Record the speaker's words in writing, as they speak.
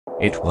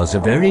It was a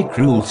very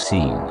cruel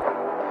scene,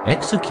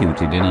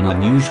 executed in an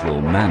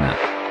unusual manner.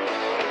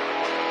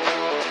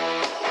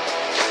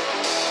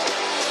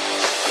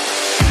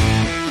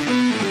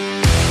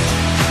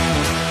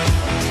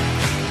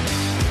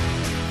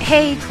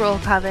 Hey, Cruel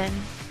Coven.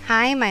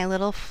 Hi, my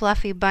little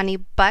fluffy bunny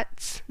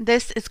butts.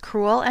 This is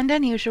Cruel and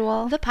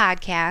Unusual, The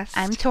podcast.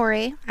 I'm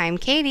Tori. I'm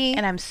Katie.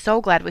 And I'm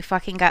so glad we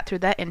fucking got through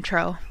that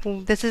intro.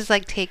 This is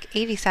like take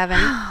 87.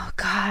 Oh,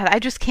 God. I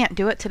just can't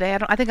do it today.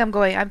 I think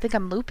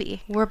I'm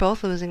loopy. We're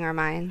both losing our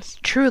minds.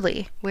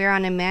 Truly. We're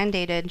on a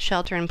mandated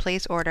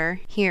shelter-in-place order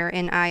here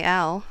in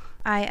IL.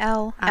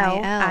 ILLINOIS.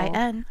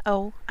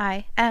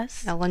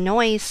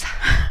 Illinois.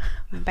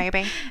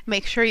 Baby.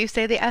 Make sure you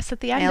say the S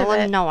at the end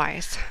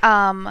Illinois.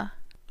 of it.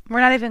 We're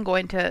not even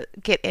going to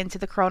get into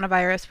the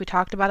coronavirus. We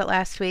talked about it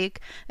last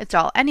week. It's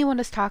all anyone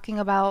is talking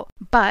about.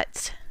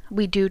 But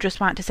we do just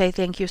want to say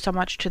thank you so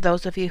much to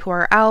those of you who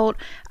are out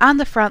on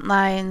the front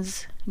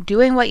lines,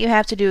 doing what you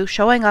have to do,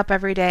 showing up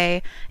every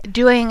day,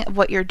 doing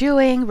what you're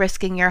doing,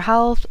 risking your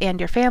health and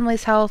your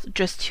family's health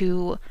just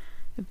to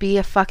be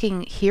a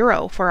fucking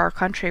hero for our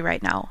country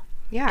right now.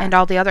 Yeah. And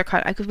all the other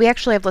countries. We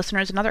actually have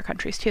listeners in other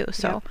countries too.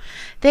 So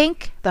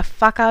thank the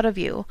fuck out of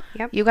you.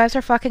 Yep. You guys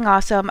are fucking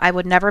awesome. I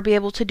would never be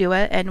able to do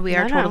it. And we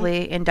are No.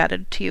 totally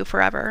indebted to you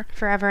forever.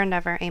 Forever and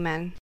ever.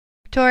 Amen.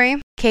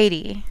 Tori,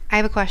 Katie, I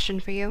have a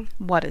question for you.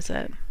 what is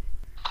it?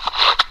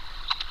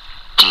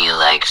 Do you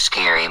like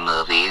scary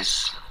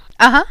movies?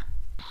 Uh-huh.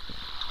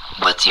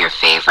 What's your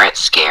favorite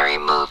scary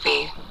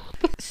movie?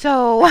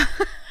 So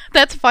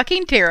that's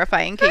fucking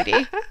terrifying,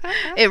 Katie.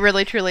 It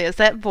really truly is.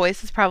 That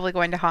voice is probably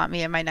going to haunt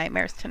me in my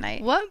nightmares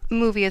tonight. What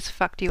movie has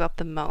fucked you up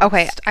the most?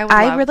 Okay, would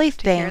I love really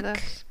to hear think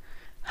this.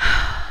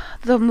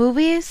 the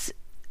movies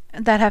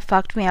that have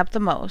fucked me up the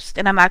most,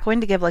 and I'm not going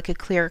to give like a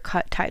clear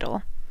cut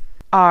title,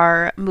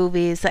 are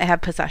movies that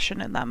have possession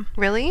in them.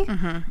 Really?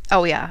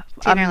 Oh yeah,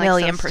 Tanner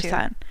likes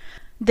 1,000,000%.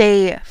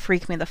 They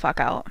freak me the fuck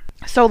out.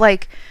 So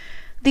like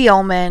The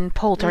Omen,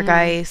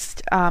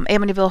 Poltergeist,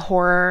 Amityville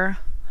Horror,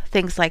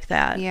 things like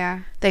that.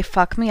 Yeah. They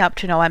fuck me up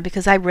to no end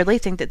because I really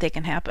think that they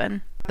can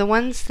happen. The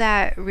ones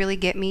that really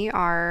get me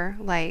are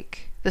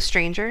like The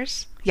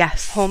Strangers,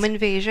 Yes. Home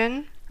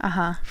Invasion.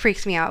 Uh-huh.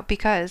 Freaks me out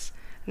because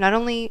not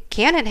only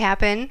can it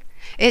happen,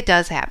 it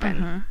does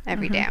happen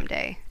every damn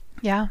day.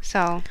 Yeah.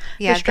 So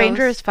yeah, The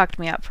Strangers fucked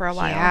me up for a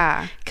while.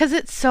 Yeah. Because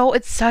it's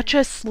such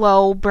a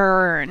slow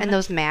burn. And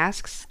those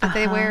masks that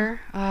they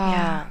wear,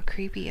 Yeah.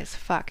 creepy as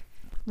fuck.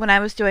 When I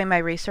was doing my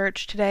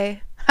research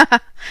today,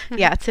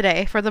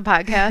 today for the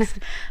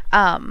podcast,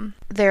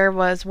 there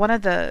was one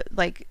of the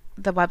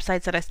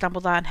websites that I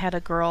stumbled on had a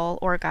girl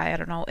or a guy, I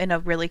don't know, in a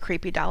really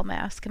creepy doll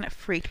mask, and it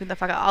freaked me the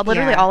fuck out.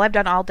 Literally, Yeah. all I've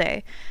done all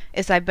day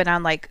is I've been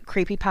on like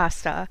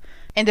Creepypasta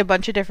and a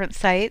bunch of different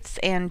sites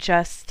and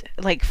just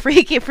like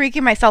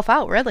freaking myself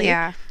out, really.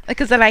 Yeah.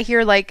 Because then I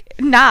hear like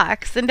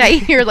knocks and I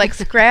hear like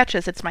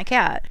scratches. It's my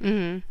cat.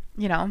 Mm-hmm.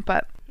 You know,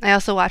 but I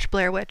also watched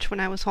Blair Witch when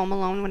I was home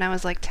alone when I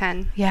was like 10.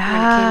 When it came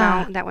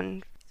Yeah. out, that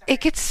one. It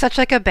gets such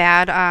like a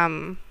bad,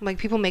 like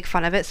people make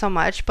fun of it so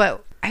much,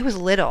 but I was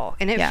little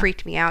and it Yeah.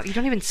 freaked me out. You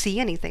don't even see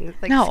anything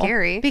like no,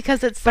 scary.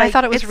 because it's But like I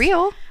thought it was it's-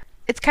 real.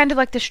 It's kind of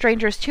like The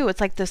Strangers too.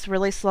 It's like this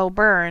really slow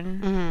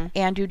burn,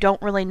 and you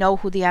don't really know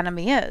who the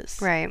enemy is.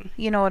 Right.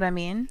 You know what I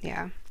mean?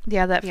 Yeah.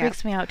 Yeah, that Yeah.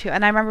 freaks me out too.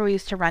 And I remember we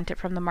used to rent it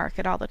from the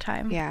market all the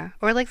time. Yeah.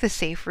 Or like the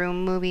safe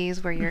room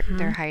movies where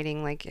they're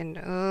hiding like in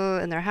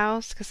their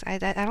house, because I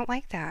don't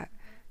like that,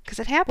 because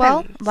it happens.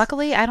 Well,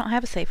 luckily I don't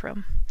have a safe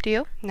room. Do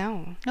you?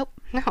 No. Nope.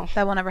 No.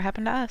 That will never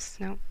happen to us.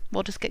 No.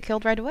 We'll just get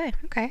killed right away.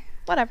 Okay.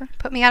 Whatever.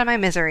 Put me out of my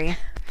misery.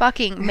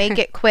 Fucking make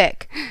it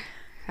quick.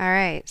 All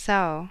right.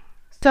 So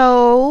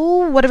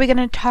So, what are we going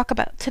to talk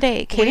about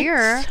today? Cadence?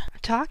 we're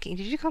talking.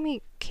 Did you call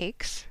me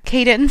cakes?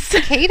 Cadence.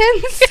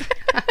 Cadence?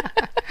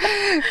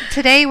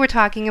 Today we're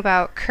talking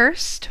about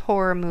cursed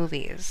horror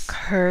movies.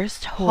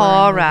 Cursed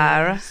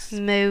horror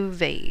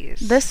Movies.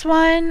 This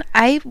one,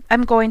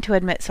 I'm going to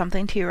admit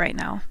something to you right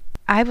now.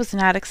 I was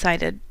not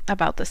excited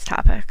about this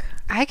topic.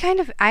 I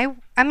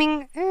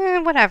mean,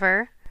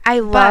 whatever. I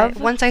But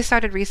love, once I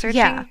started researching,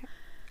 Yeah.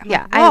 I'm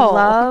yeah, like,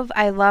 whoa.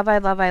 I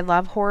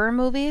love horror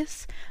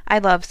movies. I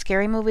love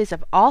scary movies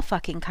of all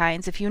fucking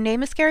kinds. If you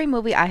name a scary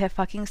movie, I have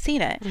fucking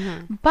seen it.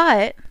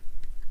 But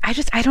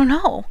I don't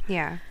know.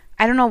 Yeah.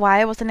 I don't know why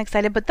I wasn't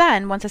excited. But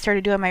then once I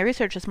started doing my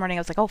research this morning,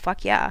 I was like, oh,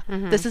 fuck yeah.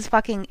 This is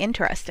fucking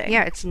interesting.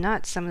 Yeah, it's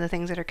nuts, some of the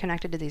things that are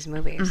connected to these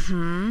movies.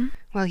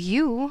 Well,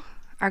 you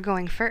are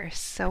going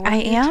first. So what I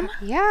are you am?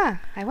 Yeah,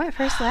 I went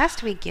first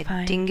last week, you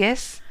Fine.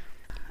 dingus.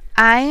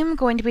 I'm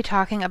going to be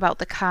talking about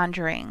The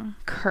Conjuring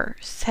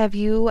Curse. Have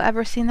you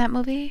ever seen that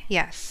movie?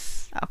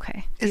 Yes.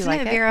 Okay. Do you Isn't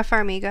like it Vera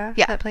Farmiga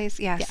Yeah. that plays?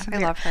 Yes, Yeah, I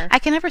Vera- love her. I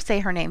can never say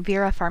her name,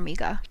 Vera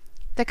Farmiga.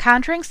 The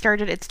Conjuring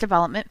started its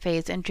development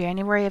phase in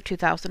January of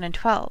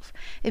 2012.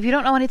 If you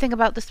don't know anything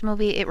about this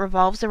movie, it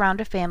revolves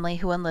around a family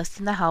who enlists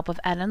in the help of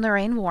Ed and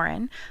Lorraine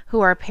Warren,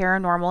 who are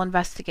paranormal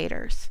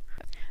investigators.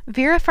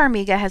 Vera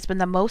Farmiga has been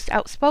the most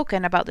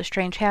outspoken about the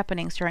strange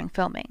happenings during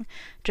filming.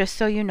 Just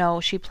so you know,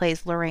 she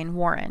plays Lorraine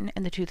Warren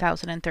in the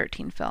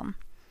 2013 film.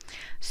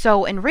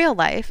 So in real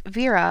life,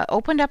 Vera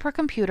opened up her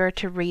computer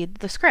to read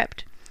the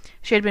script.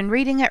 She had been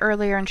reading it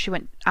earlier and she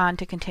went on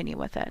to continue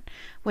with it.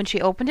 When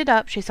she opened it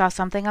up, she saw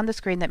something on the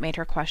screen that made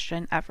her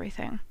question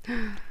everything.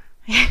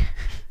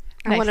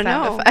 I want to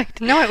know.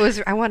 Effect. No,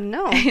 I want to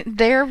know.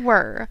 There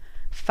were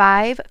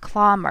 5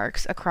 claw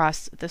marks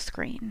across the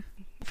screen.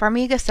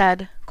 Farmiga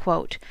said,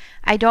 quote,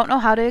 "I don't know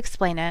how to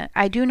explain it.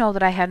 I do know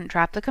that I hadn't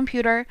dropped the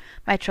computer.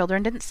 My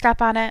children didn't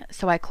step on it,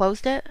 so I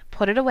closed it,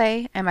 put it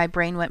away, and my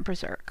brain went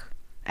berserk."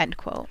 End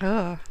quote.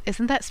 Ugh.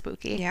 Isn't that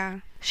spooky? Yeah.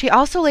 She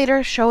also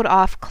later showed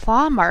off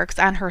claw marks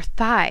on her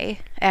thigh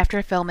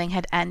after filming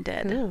had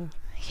ended. Ooh.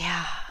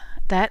 Yeah.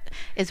 That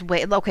is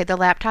way... Okay, the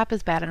laptop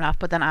is bad enough,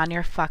 but then on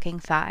your fucking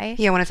thigh?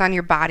 Yeah, when it's on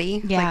your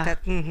body. Yeah. Like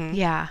that. Mm-hmm.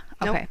 Yeah.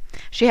 Nope. Okay.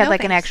 She had No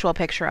like an thanks. actual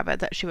picture of it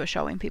that she was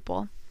showing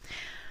people.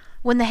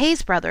 When the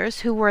Hayes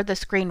brothers, who were the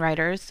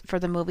screenwriters for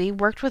the movie,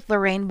 worked with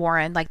Lorraine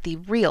Warren, like the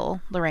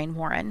real Lorraine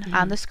Warren,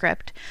 on the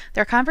script,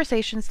 their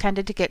conversations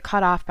tended to get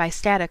cut off by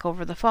static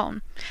over the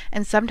phone,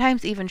 and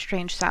sometimes even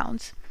strange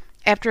sounds.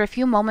 After a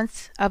few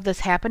moments of this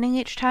happening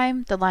each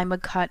time, the line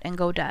would cut and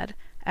go dead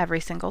every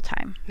single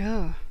time.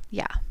 Oh.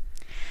 Yeah.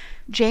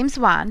 James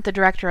Wan, the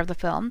director of the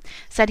film,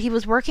 said he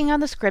was working on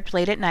the script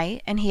late at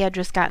night and he had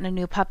just gotten a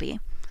new puppy.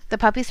 The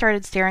puppy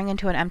started staring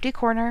into an empty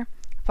corner,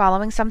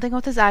 following something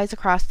with his eyes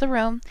across the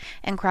room,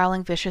 and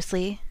growling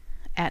viciously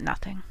at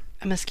nothing.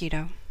 A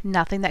mosquito.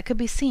 Nothing that could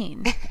be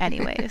seen,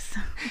 anyways.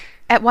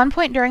 At one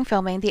point during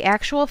filming, the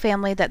actual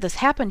family that this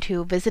happened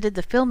to visited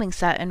the filming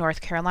set in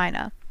North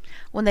Carolina.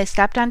 When they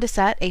stepped onto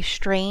set, a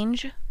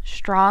strange,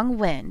 strong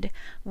wind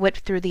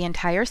whipped through the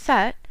entire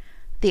set.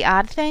 The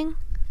odd thing,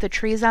 the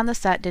trees on the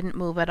set didn't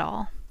move at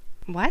all.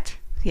 What?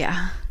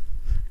 Yeah.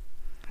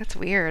 That's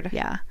weird.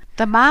 Yeah.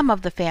 The mom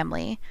of the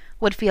family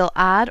would feel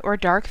odd or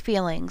dark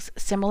feelings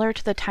similar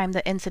to the time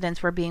the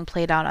incidents were being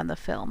played out on the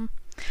film.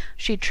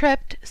 She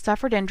tripped,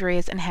 suffered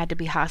injuries, and had to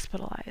be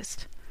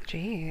hospitalized.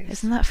 Jeez.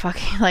 Isn't that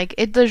fucking, like,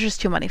 there's just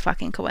too many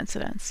fucking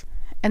coincidences.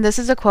 And this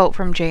is a quote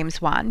from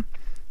James Wan.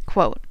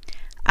 Quote,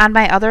 "On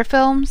my other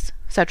films,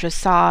 such as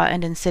Saw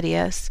and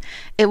Insidious,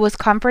 it was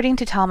comforting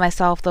to tell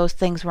myself those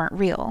things weren't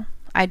real.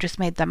 I just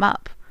made them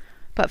up.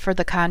 But for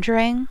The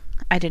Conjuring,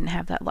 I didn't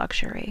have that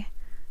luxury."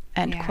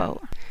 End Yeah.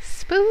 quote.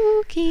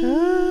 Spooky.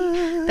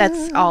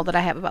 That's all that I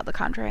have about The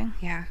Conjuring.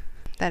 Yeah.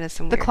 That is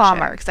some The weird claw shit.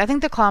 marks. I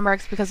think the claw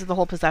marks, because of the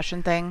whole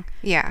possession thing,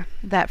 Yeah.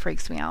 that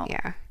freaks me out.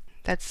 Yeah.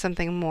 That's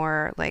something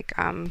more like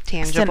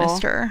tangible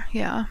Sinister.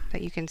 Yeah.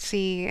 that you can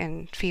see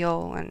and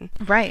feel and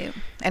Right.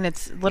 And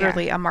it's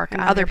literally a mark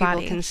and on other your people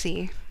body. can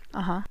see.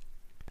 Uh-huh.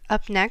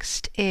 Up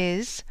next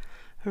is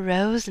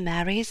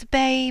Rosemary's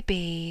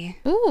Baby.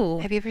 Ooh.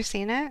 Have you ever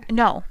seen it?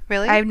 No.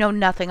 Really? I know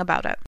nothing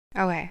about it.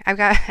 Okay, I've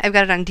got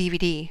it on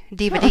DVD.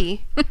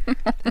 DVD.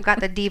 I've got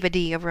the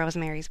DVD of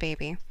Rosemary's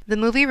Baby. The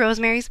movie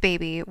Rosemary's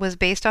Baby was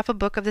based off a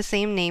book of the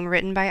same name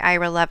written by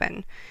Ira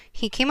Levin.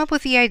 He came up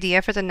with the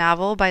idea for the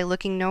novel by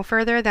looking no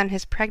further than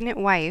his pregnant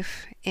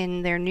wife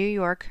in their New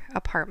York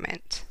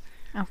apartment.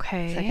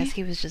 Okay. So I guess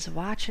he was just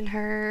watching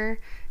her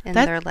in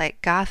That- their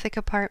like gothic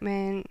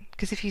apartment.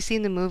 Because if you've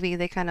seen the movie,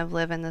 they kind of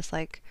live in this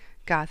like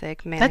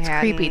gothic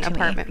Manhattan creepy to me.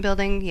 apartment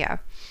building. Yeah.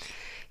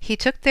 He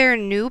took their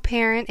new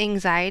parent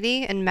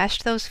anxiety and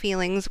meshed those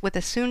feelings with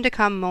a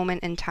soon-to-come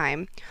moment in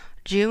time,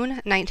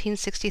 June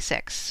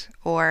 1966,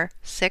 or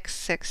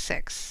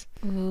 666,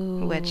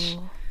 Ooh. which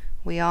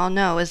we all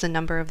know is the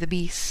number of the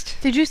beast.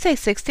 Did you say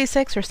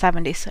 66 or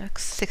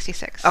 76?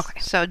 66. Okay.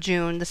 So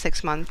June, the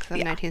 6th month of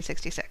Yeah.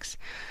 1966.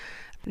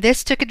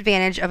 This took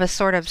advantage of a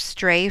sort of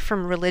stray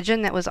from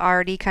religion that was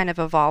already kind of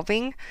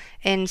evolving.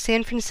 In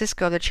San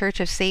Francisco, the Church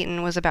of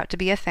Satan was about to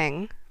be a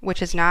thing,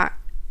 which is not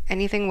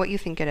anything what you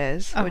think it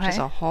is, which is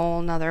Okay. a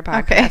whole nother Okay.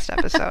 podcast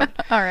episode.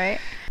 All right.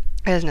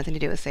 It has nothing to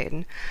do with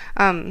Satan.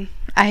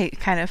 I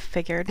kind of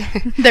figured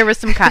there was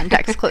some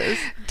context clues.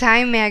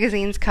 Time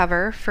magazine's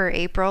cover for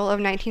April of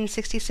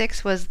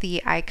 1966 was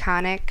the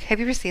iconic, have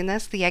you ever seen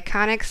this? The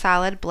iconic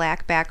solid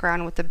black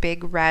background with the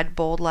big red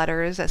bold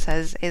letters that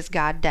says, "Is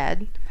God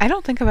Dead?" I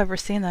don't think I've ever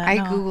seen that. I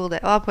no. googled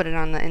it. I'll put it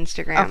on the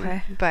Instagram.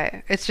 Okay. But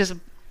it's just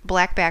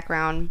black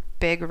background,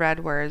 big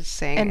red words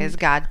saying, And- "Is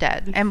God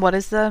Dead?" And what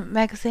is the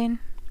magazine?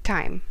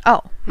 Time.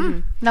 Oh.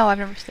 No, I've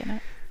never seen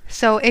it.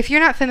 So if you're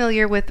not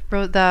familiar with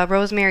the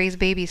Rosemary's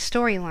Baby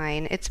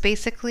storyline, it's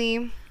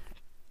basically...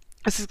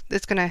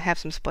 It's going to have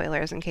some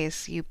spoilers in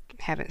case you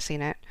haven't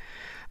seen it.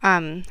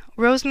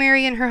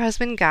 Rosemary and her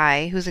husband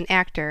Guy, who's an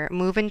actor,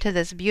 move into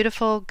this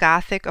beautiful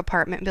gothic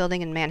apartment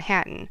building in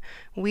Manhattan.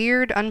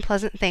 Weird,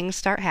 unpleasant things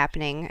start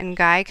happening, and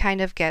Guy kind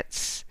of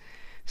gets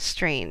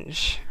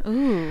strange.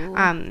 Ooh.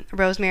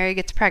 Rosemary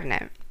gets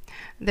pregnant.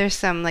 There's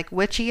some like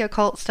witchy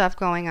occult stuff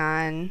going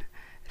on.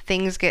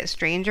 Things get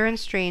stranger and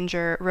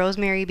stranger.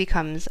 Rosemary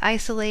becomes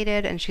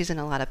isolated and she's in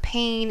a lot of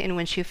pain. And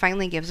when she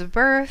finally gives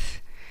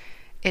birth,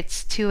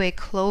 it's to a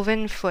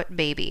cloven foot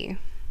baby.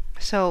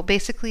 So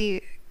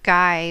basically,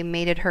 Guy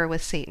mated her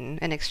with Satan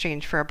in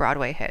exchange for a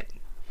Broadway hit.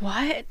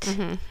 What?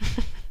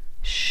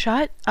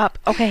 Shut up.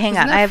 Okay, hang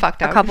Isn't on. that I have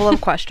fucked a up? couple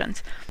of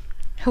questions.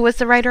 Who was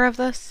the writer of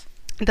this?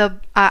 The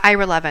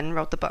Ira Levin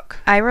wrote the book.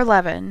 Ira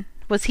Levin.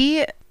 Was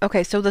he...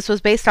 Okay, so this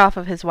was based off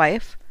of his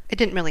wife? It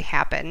didn't really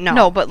happen. No.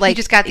 No, but, like, he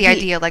just got the he-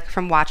 idea, like,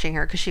 from watching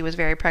her, because she was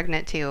very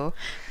pregnant, too.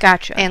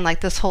 Gotcha. And,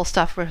 like, this whole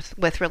stuff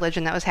with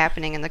religion that was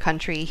happening in the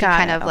country, he Got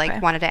kind it, of, like, okay.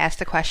 wanted to ask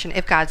the question,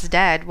 if God's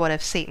dead, what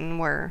if Satan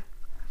were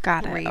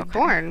Got it. Okay.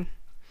 reborn?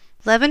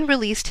 Levin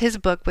released his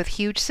book with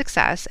huge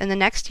success, and the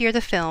next year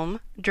the film,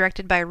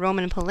 directed by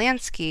Roman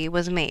Polanski,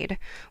 was made,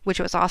 which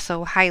was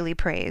also highly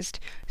praised.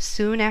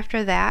 Soon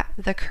after that,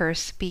 the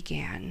curse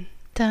began.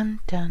 Dun,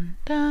 dun,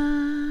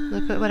 dun.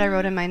 Look at what I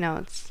wrote in my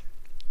notes.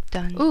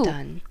 Dun, Ooh.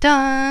 dun,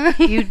 dun.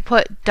 You'd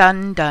put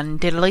dun, dun,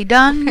 diddly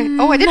dun.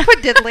 Oh, I did put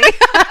diddly.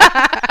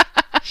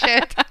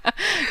 Shit.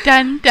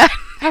 Dun, dun.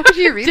 How could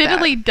you read that?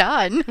 Diddly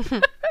dun.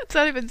 It's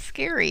not even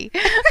scary.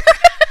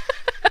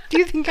 Do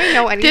you think I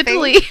know anything?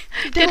 Diddly.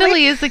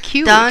 Diddly is the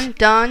cute. Dun,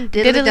 dun,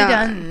 diddly, Diddly dun.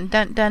 dun.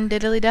 Dun, dun,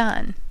 diddly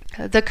dun.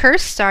 The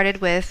curse started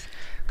with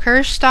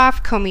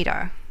Krzysztof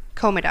Komeda.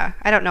 Komeda.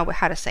 I don't know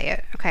how to say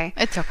it, okay?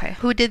 It's okay.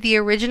 Who did the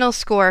original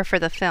score for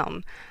the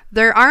film.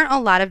 There aren't a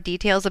lot of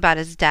details about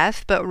his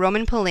death, but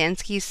Roman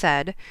Polanski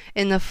said,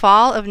 in the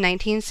fall of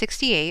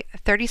 1968,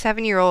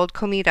 37-year-old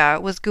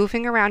Komeda was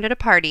goofing around at a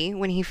party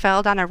when he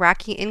fell down a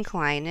rocky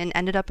incline and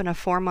ended up in a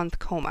 4-month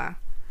coma.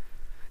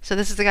 So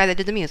this is the guy that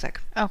did the music.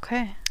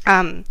 Okay.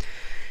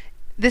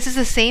 This is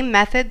the same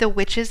method the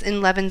witches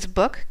in Levin's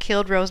book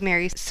killed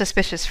Rosemary's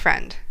suspicious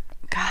friend.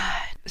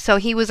 God. So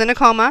he was in a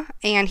coma,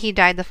 and he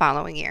died the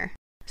following year.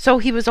 So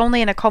he was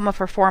only in a coma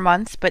for 4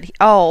 months, but This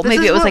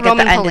maybe is it was what like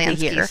Roman at the end Polanski of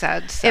the year.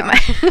 said, so. It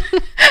might,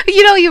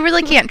 you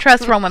really can't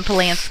trust Roman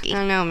Polanski.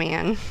 I know,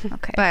 man.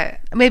 Okay. But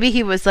Maybe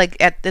he was like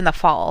in the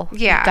fall.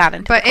 He yeah, got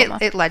into but the coma.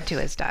 it led to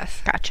his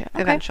death. Gotcha.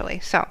 Okay. Eventually.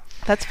 So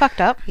That's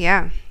fucked up.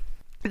 yeah,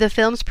 the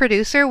film's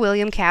producer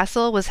William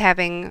Castle was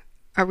having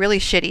a really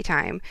shitty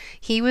time.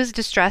 He was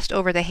distressed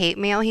over the hate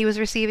mail he was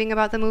receiving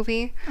about the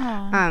movie.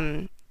 Aw.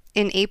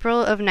 In April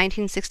of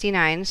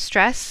 1969,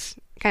 stress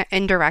kind of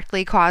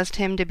indirectly caused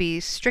him to be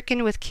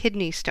stricken with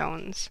kidney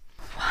stones.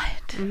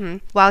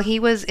 What? While he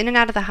was in and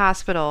out of the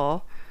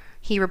hospital,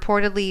 he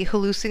reportedly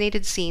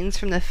hallucinated scenes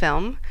from the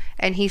film,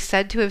 and he's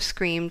said to have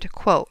screamed,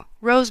 quote,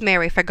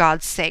 "Rosemary, for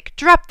God's sake,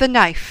 drop the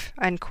knife,"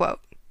 end quote.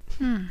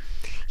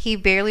 He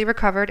barely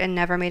recovered and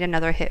never made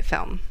another hit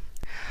film.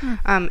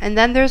 And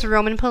then there's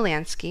Roman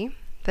Polanski,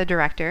 the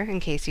director, in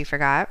case you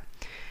forgot.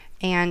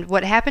 And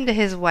what happened to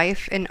his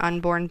wife and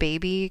unborn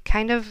baby,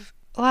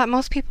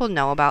 most people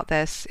know about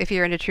this. If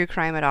you're into true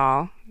crime at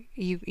all,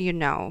 you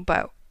know,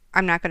 but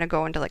I'm not going to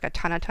go into like a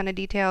ton of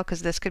detail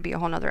because this could be a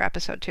whole nother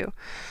episode too.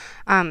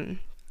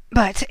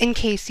 But in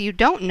case you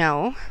don't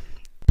know,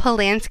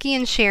 Polanski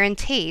and Sharon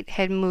Tate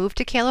had moved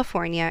to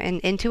California and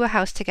into a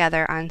house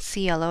together on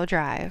Cielo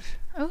Drive.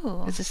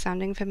 Ooh. Is this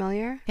sounding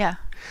familiar? Yeah.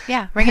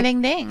 Yeah. Ring a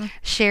ding ding.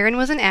 Sharon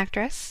was an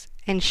actress,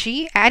 and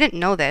I didn't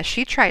know this,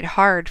 she tried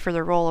hard for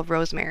the role of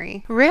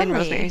Rosemary. Really? In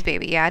Rosemary's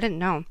Baby. Yeah, I didn't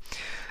know.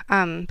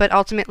 But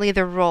ultimately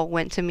the role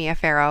went to Mia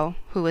Farrow,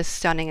 who was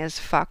stunning as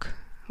fuck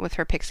with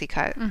her pixie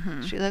cut.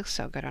 She looks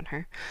so good on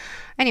her.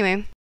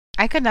 Anyway.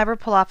 I could never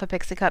pull off a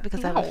pixie cut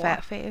because I have a No.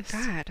 fat face.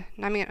 God.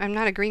 I mean, I'm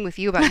not agreeing with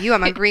you about you.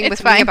 I'm agreeing It's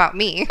with me fine. about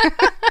me.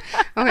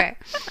 Okay.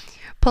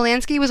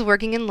 Polanski was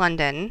working in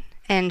London,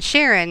 and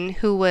Sharon,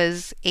 who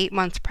was 8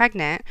 months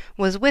pregnant,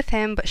 was with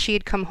him, but she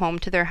had come home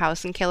to their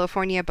house in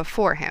California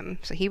before him.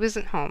 So he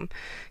wasn't home.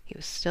 He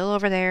was still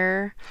over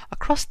there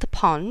across the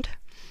pond.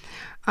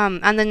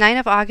 On the night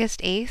of August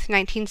 8th,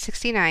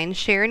 1969,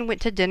 Sharon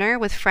went to dinner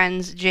with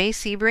friends Jay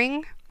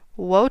Sebring,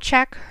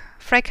 Wojciech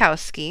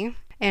Frykowski,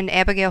 and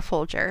Abigail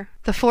Folger.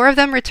 The four of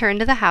them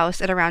returned to the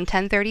house at around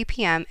 10:30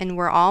 p.m. and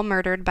were all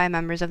murdered by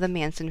members of the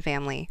Manson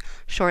family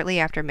shortly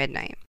after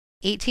midnight.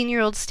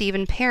 18-year-old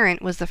Stephen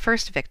Parent was the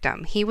first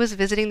victim. He was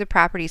visiting the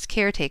property's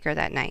caretaker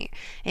that night,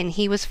 and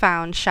he was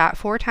found shot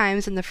 4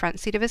 times in the front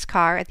seat of his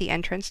car at the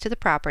entrance to the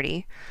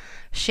property.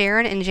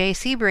 Sharon and Jay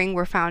Sebring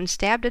were found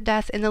stabbed to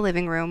death in the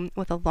living room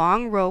with a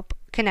long rope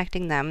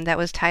connecting them that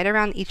was tied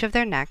around each of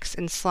their necks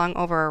and slung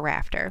over a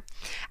rafter.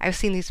 I've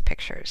seen these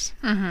pictures.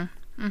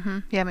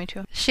 Yeah, me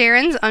too.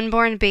 Sharon's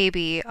unborn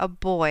baby, a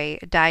boy,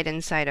 died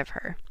inside of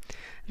her.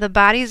 The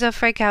bodies of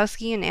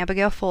Frykowski and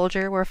Abigail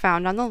Folger were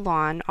found on the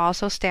lawn,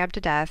 also stabbed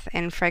to death,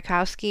 and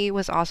Frykowski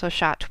was also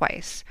shot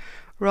twice.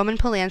 Roman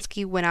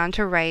Polanski went on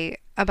to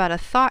write about a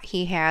thought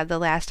he had the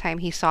last time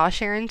he saw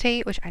Sharon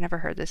Tate, which I never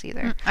heard this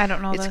either. I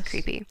don't know It's this.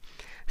 creepy.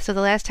 So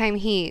the last time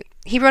he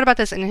wrote about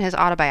this in his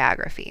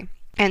autobiography.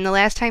 And the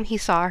last time he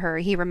saw her,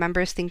 he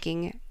remembers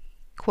thinking,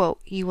 quote,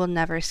 "You will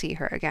never see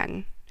her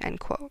again," end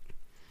quote.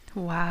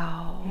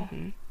 Wow.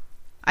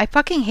 I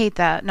fucking hate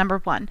that, number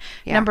one.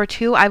 Yeah. Number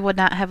two, I would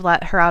not have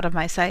let her out of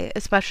my sight,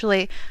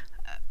 especially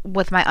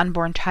with my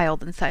unborn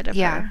child inside of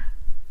her.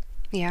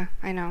 Yeah,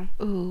 I know.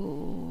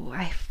 Ooh,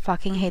 I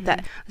fucking hate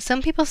that.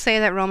 Some people say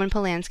that Roman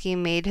Polanski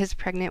made his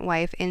pregnant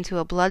wife into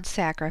a blood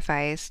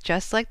sacrifice,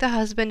 just like the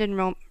husband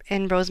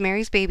in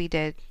Rosemary's Baby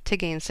did, to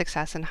gain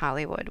success in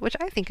Hollywood, which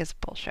I think is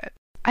bullshit.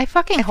 I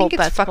fucking I hope think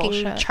it's that's fucking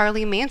bullshit.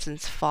 Charlie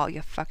Manson's fault,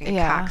 you fucking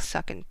Yeah.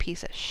 cocksucking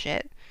piece of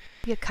shit.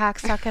 You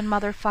cocksucking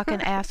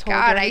motherfucking asshole,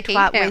 God, dirty I hate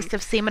twat, him. waste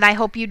of semen. I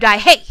hope you die.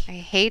 Hey! I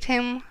hate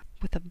him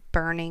with a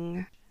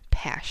burning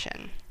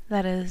passion.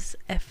 That is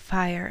a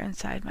fire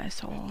inside my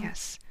soul.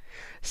 Yes.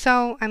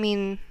 So, I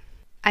mean,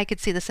 I could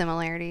see the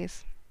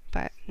similarities,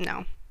 but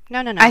no.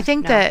 No. I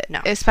think no, that,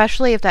 no.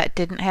 especially if that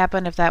didn't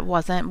happen, if that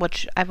wasn't,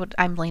 which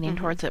I'm leaning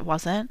towards it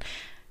wasn't,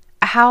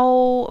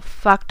 how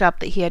fucked up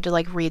that he had to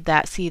like read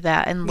that, see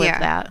that, and live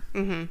that.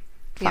 Mm-hmm.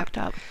 Fucked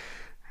up.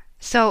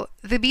 So,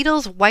 the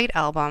Beatles' White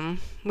Album,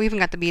 we even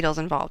got the Beatles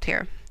involved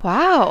here.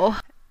 Wow.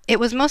 It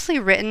was mostly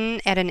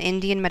written at an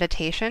Indian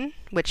meditation,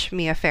 which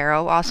Mia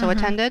Farrow also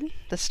attended,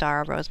 the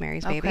star of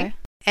Rosemary's Baby. Okay.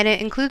 And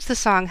it includes the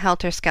song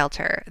Helter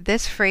Skelter.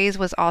 This phrase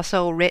was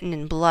also written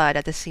in blood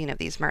at the scene of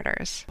these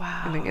murders.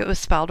 Wow. I mean, it was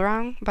spelled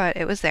wrong, but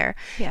it was there.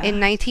 Yeah. In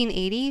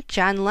 1980,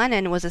 John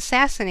Lennon was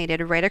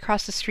assassinated right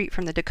across the street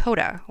from the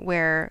Dakota,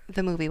 where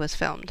the movie was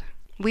filmed.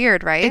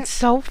 Weird, right? It's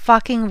so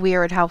fucking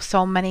weird how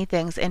so many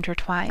things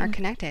intertwine. Are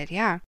connected,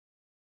 yeah.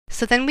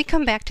 So then we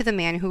come back to the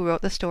man who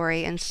wrote the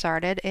story and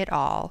started it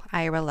all,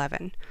 Ira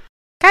Levin.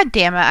 God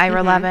damn it,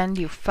 Ira Levin,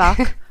 you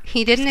fuck.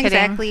 He didn't Just kidding.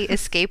 exactly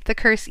escape the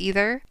curse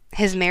either.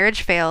 His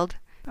marriage failed.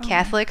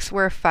 Catholics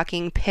were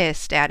fucking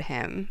pissed at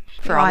him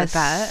for all I this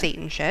bet.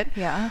 Satan shit.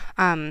 Yeah.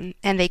 And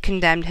they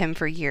condemned him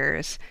for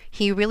years.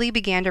 He really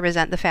began to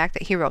resent the fact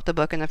that he wrote the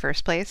book in the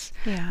first place.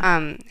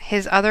 Yeah.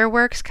 His other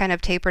works kind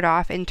of tapered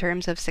off in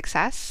terms of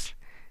success.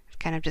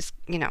 Kind of just,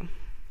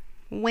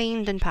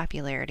 waned in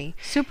popularity.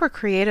 Super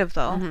creative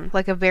though.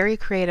 Like a very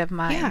creative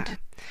mind. Yeah.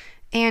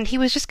 And he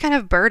was just kind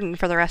of burdened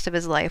for the rest of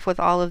his life with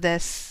all of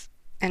this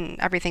and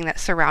everything that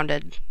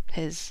surrounded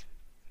his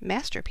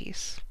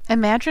masterpiece.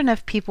 Imagine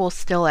if people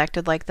still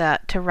acted like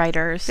that to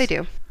writers. They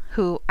do.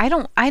 Who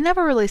I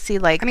never really see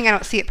like I mean, I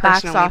don't see it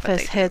box personally, but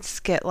office they do. hits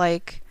get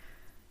like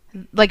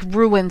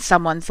ruin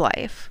someone's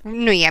life.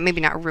 No, yeah,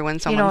 maybe not ruin You know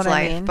someone's what I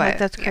life, mean? but Like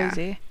that's yeah,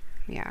 crazy.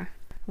 Yeah.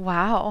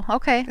 Wow.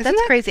 Okay. Isn't That's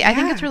that- crazy. I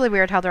think yeah. it's really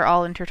weird how they're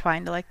all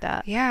intertwined like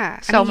that. Yeah.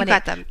 So I mean, many. you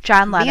got the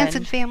John Lennon,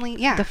 Manson family.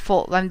 Yeah. the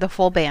full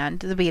band,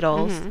 the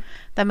Beatles,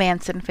 the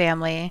Manson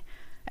family,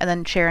 and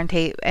then Sharon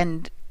Tate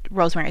and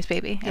Rosemary's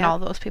Baby, and Yep. all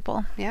those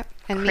people. Yep.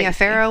 And Mia Crazy.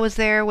 Farrow was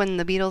there when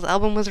the Beatles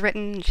album was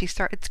written. And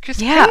it's just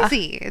Yeah.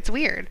 crazy. It's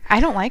weird. I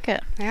don't like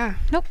it. Yeah.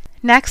 Nope.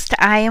 Next,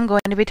 I am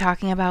going to be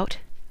talking about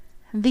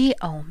The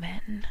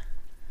Omen.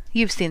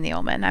 You've seen The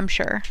Omen, I'm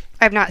sure.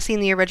 I've not seen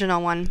the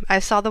original one. I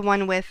saw the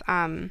one with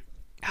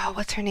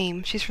what's her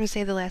name? She's from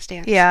Save the Last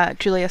Dance. Yeah,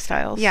 Julia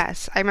Stiles.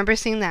 Yes, I remember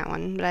seeing that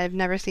one, but I've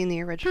never seen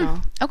the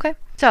original. Okay.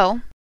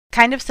 So,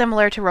 kind of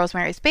similar to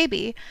Rosemary's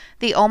Baby,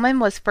 The Omen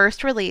was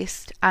first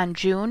released on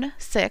June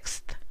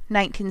 6th,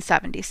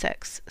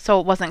 1976. So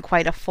it wasn't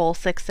quite a full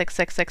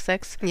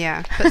 66666.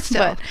 Yeah, but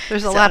still,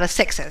 there's a lot of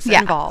sixes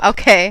involved.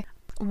 Okay.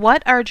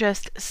 What are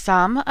just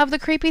some of the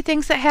creepy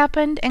things that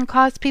happened and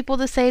caused people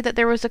to say that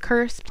there was a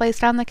curse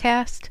placed on the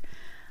cast?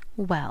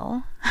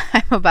 Well,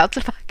 I'm about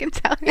to fucking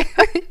tell you.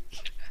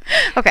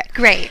 Okay.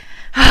 Great.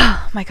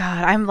 Oh my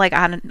god,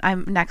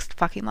 I'm next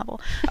fucking level.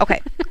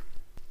 Okay.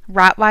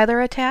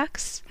 Rottweiler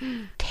attacks,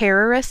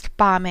 terrorist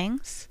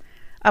bombings,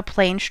 a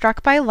plane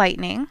struck by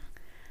lightning,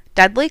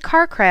 deadly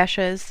car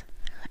crashes,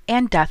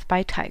 and death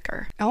by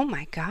tiger. Oh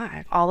my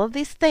God. All of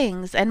these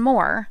things and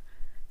more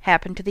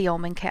happened to the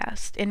Omen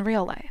cast in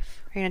real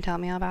life. Are you going to tell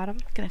me all about them?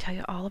 I'm going to tell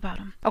you all about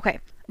them. Okay.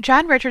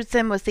 John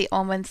Richardson was the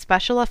Omen's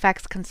special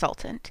effects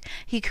consultant.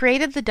 He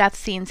created the death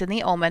scenes in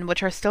The Omen,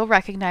 which are still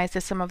recognized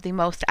as some of the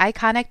most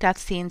iconic death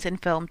scenes in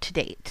film to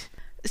date.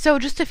 So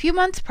just a few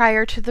months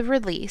prior to the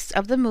release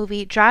of the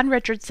movie, John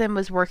Richardson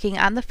was working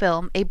on the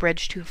film A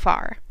Bridge Too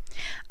Far.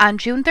 On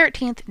June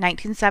 13th,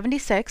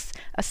 1976,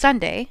 a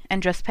Sunday,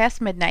 and just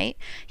past midnight,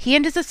 he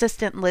and his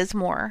assistant Liz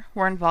Moore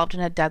were involved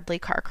in a deadly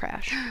car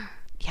crash.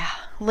 Yeah.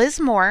 Liz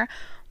Moore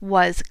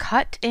was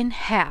cut in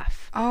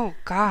half. Oh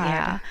God.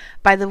 Yeah,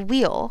 by the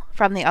wheel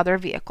from the other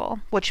vehicle,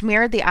 which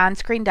mirrored the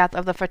on-screen death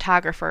of the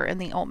photographer in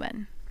The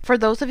Omen. For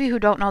those of you who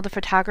don't know, the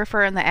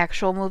photographer in the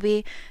actual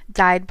movie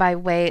died by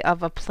way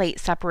of a plate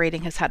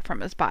separating his head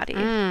from his body.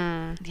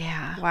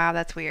 Yeah. Wow,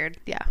 that's weird.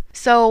 Yeah.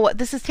 So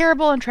this is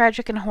terrible and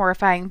tragic and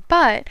horrifying,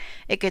 but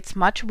it gets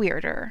much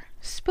weirder,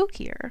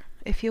 spookier,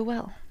 if you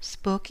will.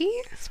 Spooky?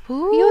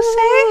 Spooky.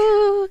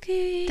 You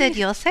say? Did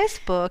you say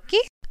spooky?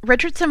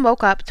 Richardson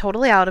woke up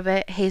totally out of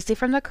it, hazy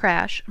from the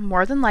crash,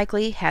 more than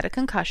likely had a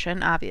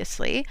concussion,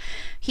 obviously.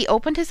 He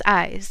opened his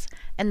eyes,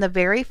 and the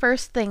very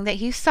first thing that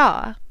he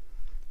saw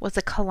was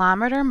a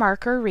kilometer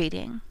marker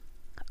reading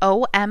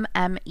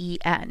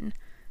OMMEN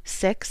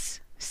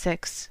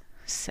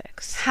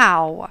 666.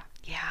 How?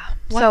 Yeah.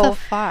 What the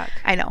fuck?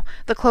 I know.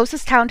 The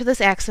closest town to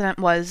this accident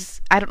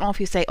was, I don't know if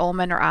you say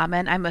Omen or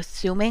Amen. I'm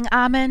assuming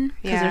Amen,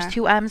 because Yeah. there's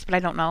two M's, but I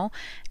don't know.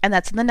 And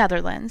that's in the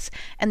Netherlands.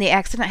 And the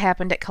accident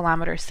happened at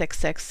kilometer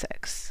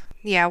 666.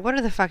 Yeah, what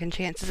are the fucking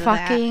chances of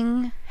that?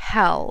 Fucking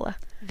hell.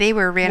 They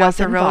were ran was off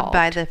the road involved.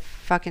 by the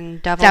fucking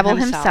devil, Devil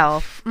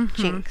himself. himself.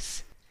 Mhm.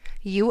 Jinx.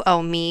 You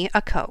owe me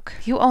a Coke.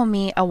 You owe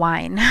me a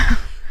wine.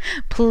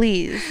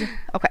 Please.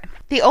 Okay.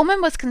 The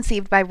Omen was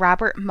conceived by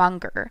Robert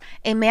Munger,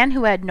 a man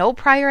who had no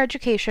prior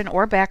education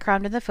or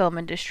background in the film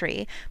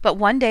industry, but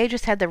one day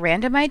just had the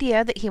random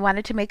idea that he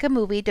wanted to make a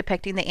movie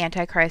depicting the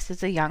Antichrist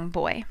as a young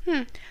boy.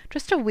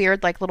 Just a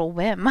weird, little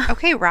whim.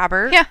 Okay,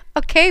 Robert. Yeah,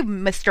 okay,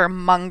 Mr.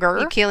 Munger.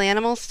 You kill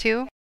animals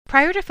too?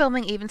 Prior to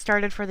filming even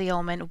started for The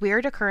Omen,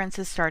 weird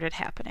occurrences started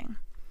happening.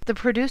 The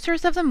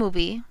producers of the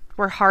movie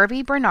were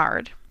Harvey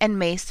Bernard and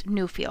Mace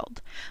Newfield,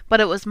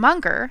 but it was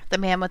Munger, the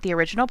man with the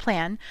original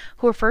plan,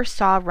 who first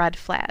saw red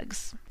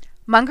flags.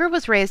 Munger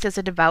was raised as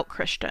a devout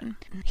Christian.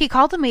 He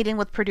called a meeting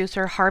with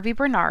producer Harvey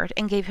Bernard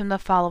and gave him the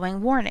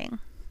following warning.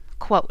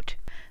 Quote,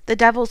 "The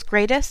devil's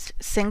greatest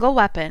single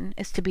weapon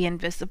is to be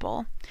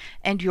invisible,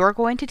 and you're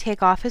going to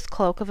take off his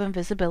cloak of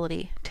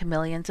invisibility to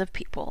millions of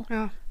people."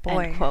 Oh,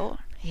 boy. End quote.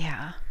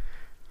 Yeah.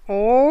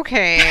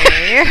 Okay.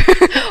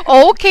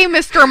 Okay,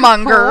 Mr.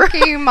 Munger.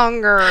 Okay,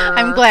 Munger.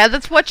 I'm glad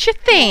that's what you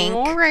think.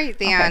 All right,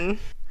 then.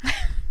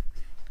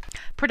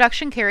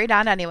 Production carried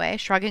on anyway,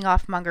 shrugging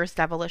off Munger's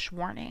devilish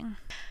warning.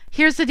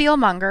 Here's the deal,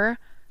 Munger.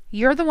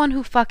 You're the one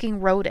who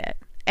fucking wrote it,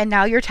 and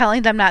now you're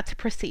telling them not to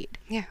proceed.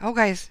 Yeah. Oh,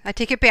 guys, I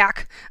take it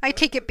back. I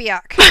take it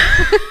back.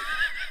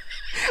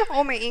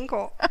 Oh, my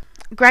ankle.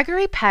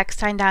 Gregory Peck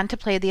signed on to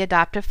play the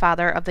adoptive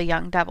father of the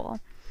young devil.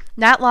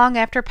 Not long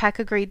after Peck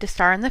agreed to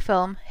star in the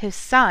film, his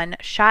son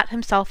shot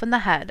himself in the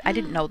head. I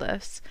didn't know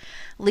this.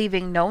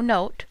 Leaving no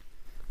note,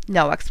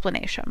 no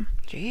explanation.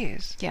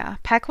 Jeez. Yeah.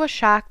 Peck was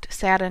shocked,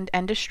 saddened,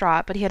 and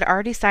distraught, but he had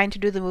already signed to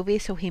do the movie,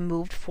 so he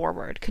moved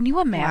forward. Can you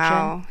imagine?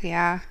 Wow.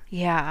 Yeah.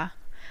 Yeah.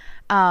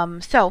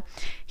 So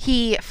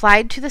he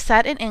flied to the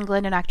set in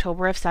England in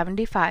October of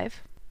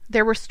 1975.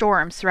 There were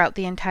storms throughout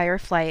the entire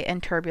flight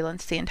and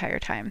turbulence the entire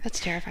time. That's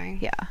terrifying.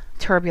 Yeah.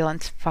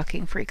 Turbulence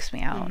fucking freaks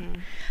me out.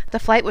 The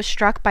flight was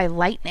struck by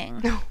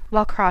lightning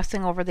while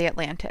crossing over the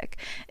Atlantic.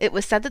 It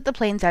was said that the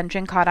plane's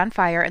engine caught on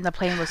fire and the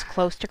plane was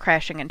close to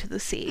crashing into the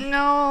sea.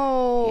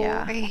 No.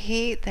 Yeah. I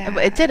hate that.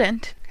 But it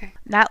didn't. Okay.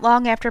 Not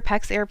long after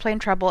Peck's airplane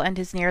trouble and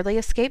his nearly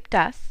escaped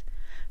death,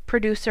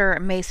 producer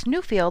Mace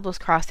Newfield was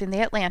crossing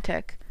the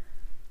Atlantic.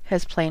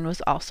 His plane was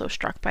also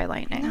struck by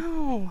lightning.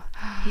 No.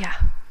 Yeah.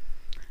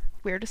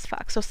 Weird as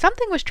fuck. So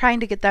something was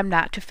trying to get them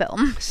not to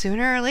film.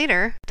 Sooner or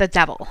later. The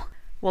devil.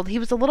 Well, he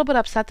was a little bit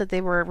upset that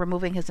they were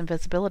removing his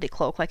invisibility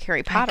cloak like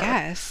Harry Potter. I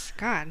guess.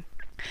 God.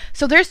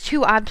 So there's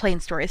 2 odd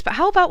plane stories, but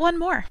how about one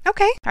more?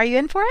 Okay. Are you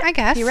in for it? I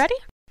guess. You ready?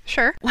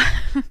 Sure.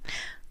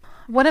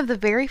 One of the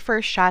very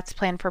first shots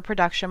planned for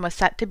production was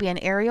set to be an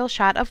aerial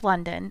shot of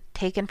London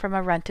taken from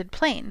a rented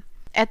plane.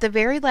 At the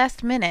very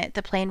last minute,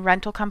 the plane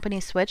rental company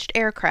switched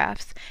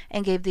aircrafts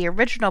and gave the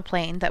original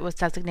plane that was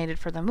designated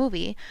for the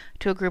movie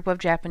to a group of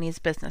Japanese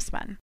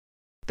businessmen.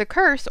 The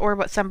curse, or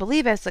what some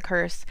believe as the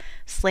curse,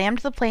 slammed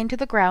the plane to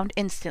the ground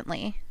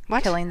instantly,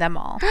 What? killing them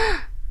all.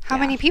 How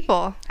Yeah. many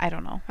people? I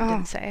don't know. It Oh.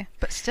 didn't say.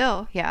 But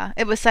still. Yeah.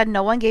 It was said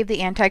no one gave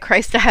the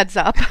Antichrist a heads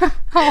up.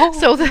 Oh,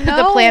 So the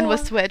plan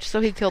was no. switched, so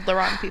he killed the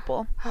wrong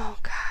people. Oh,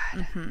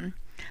 God.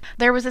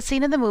 There was a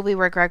scene in the movie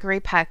where Gregory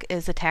Peck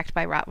is attacked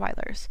by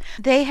Rottweilers.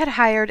 They had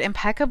hired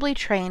impeccably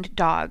trained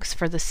dogs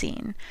for the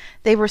scene.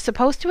 They were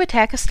supposed to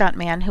attack a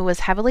stuntman who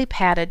was heavily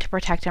padded to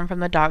protect him from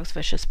the dog's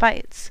vicious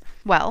bites.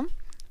 Well,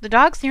 the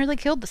dogs nearly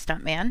killed the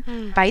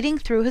stuntman, biting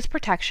through his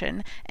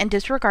protection, and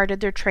disregarded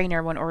their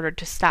trainer when ordered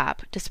to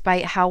stop,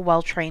 despite how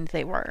well trained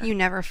they were. You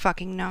never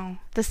fucking know.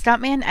 The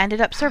stuntman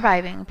ended up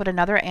surviving, but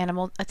another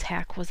animal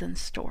attack was in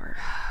store.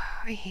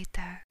 I hate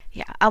that.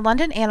 Yeah, a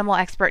London animal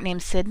expert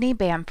named Sidney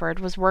Bamford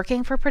was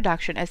working for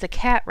production as a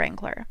cat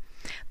wrangler.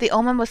 The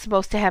Omen was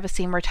supposed to have a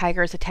scene where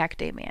tigers attacked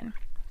Damien.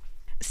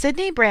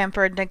 Sidney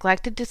Bamford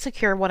neglected to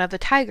secure one of the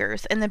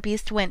tigers, and the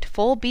beast went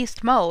full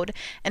beast mode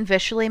and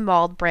viciously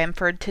mauled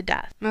Bamford to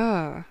death.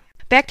 Ugh.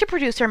 Back to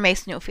producer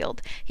Mace Newfield.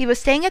 He was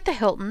staying at the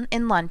Hilton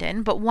in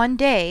London, but one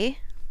day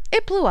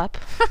it blew up.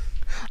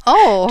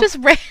 Oh.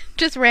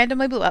 just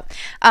randomly blew up.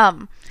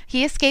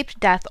 He escaped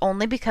death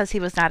only because he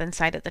was not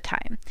inside at the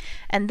time.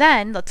 And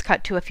then, let's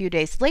cut to a few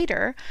days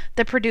later,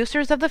 the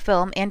producers of the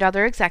film and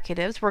other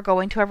executives were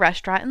going to a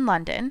restaurant in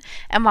London,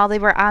 and while they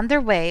were on their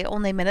way,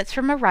 only minutes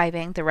from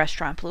arriving, the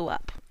restaurant blew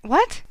up.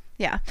 What?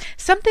 Yeah.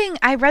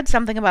 I read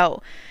something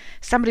about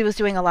somebody was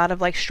doing a lot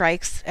of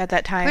strikes at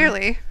that time.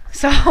 Clearly.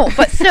 So,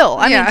 but still,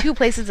 I Yeah. mean, 2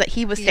 places that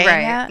he was staying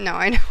Right. at. No,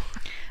 I know.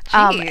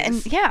 And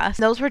Jeez. yeah,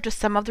 those were just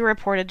some of the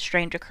reported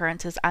strange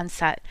occurrences on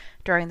set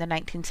during the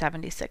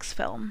 1976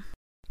 film.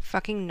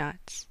 Fucking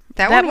nuts.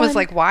 That That one was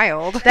one-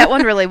 wild. That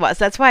one really was.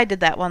 That's why I did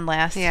that one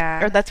last.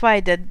 Yeah. Or that's why I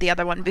did the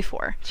other one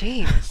before.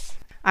 Jeez.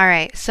 All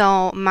right.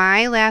 So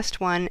my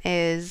last one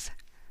is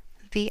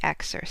The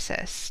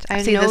Exorcist.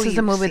 I See, know this is a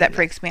you've movie seen that this.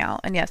 freaks me out.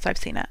 And yes, I've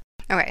seen it.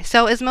 Okay,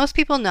 so as most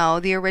people know,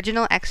 the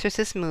original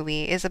Exorcist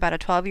movie is about a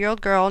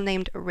 12-year-old girl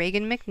named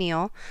Regan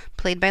McNeil,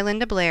 played by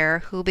Linda Blair,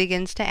 who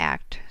begins to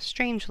act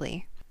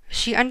strangely.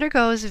 She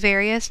undergoes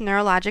various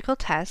neurological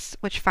tests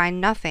which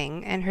find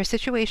nothing, and her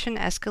situation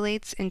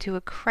escalates into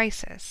a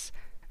crisis.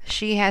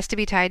 She has to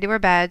be tied to her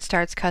bed,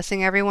 starts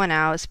cussing everyone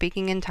out,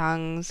 speaking in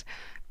tongues,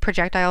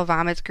 projectile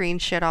vomits green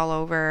shit all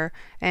over,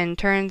 and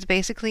turns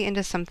basically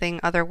into something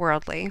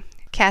otherworldly.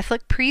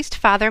 Catholic priest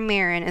Father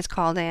Marin is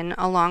called in,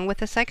 along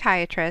with a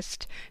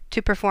psychiatrist,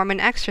 to perform an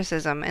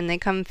exorcism, and they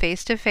come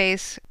face to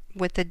face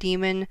with the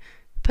demon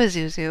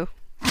Pazuzu.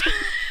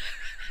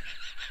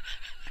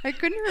 I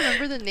couldn't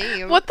remember the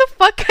name. What the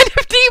fuck kind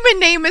of demon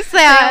name is They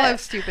all that? have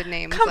stupid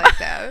names like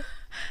that.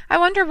 I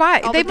wonder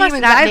why. All They the must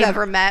demons not I've name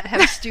ever met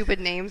have stupid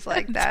names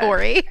like that.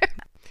 Tori.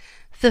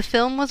 The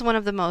film was one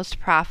of the most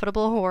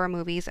profitable horror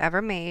movies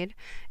ever made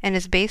and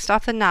is based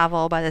off the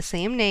novel by the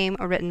same name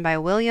written by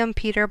William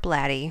Peter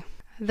Blatty.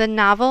 The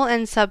novel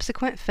and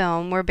subsequent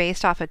film were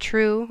based off a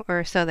true,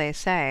 or so they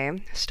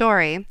say,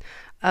 story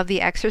of the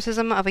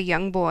exorcism of a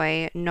young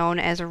boy known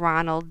as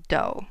Ronald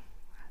Doe.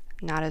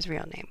 Not his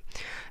real name.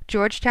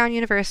 Georgetown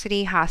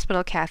University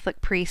Hospital Catholic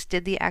priest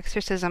did the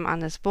exorcism on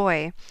this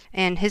boy,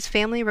 and his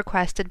family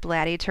requested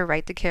Blatty to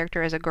write the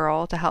character as a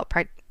girl to help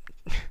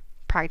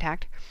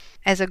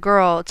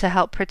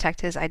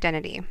protect his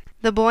identity.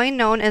 The boy,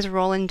 known as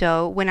Roland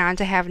Doe, went on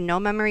to have no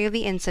memory of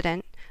the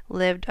incident,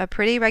 lived a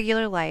pretty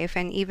regular life,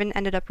 and even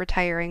ended up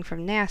retiring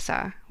from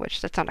NASA,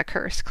 which that's not a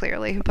curse,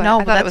 clearly, but No, I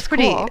but thought that's it was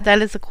pretty. cool.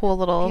 That is a cool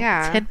little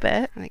Yeah.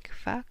 tidbit. Like,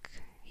 fuck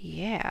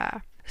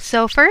yeah.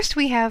 So first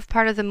we have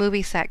part of the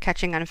movie set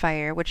catching on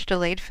fire, which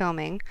delayed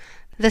filming.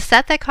 The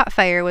set that caught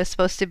fire was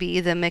supposed to be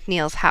the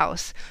McNeil's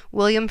house.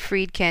 William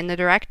Friedkin, the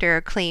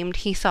director, claimed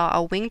he saw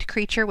a winged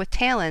creature with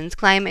talons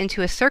climb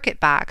into a circuit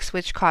box,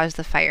 which caused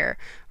the fire.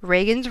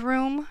 Reagan's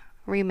room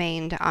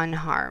remained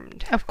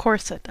unharmed. Of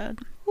course it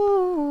did.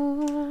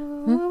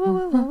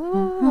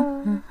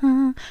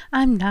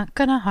 I'm not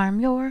gonna harm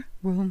your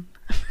room.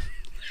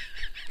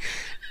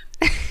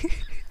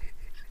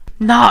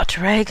 Not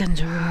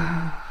Reagan's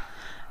room.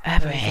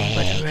 Everything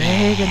but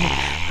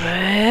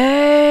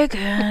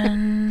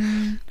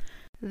Reagan.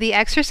 The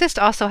Exorcist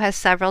also has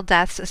several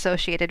deaths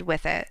associated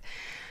with it.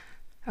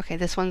 Okay,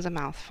 this one's a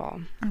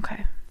mouthful.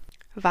 Okay.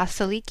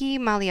 Vasiliki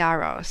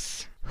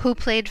Maliaros, who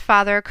played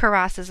Father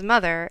Karras's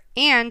mother,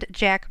 and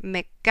Jack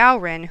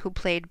McGowran, who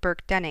played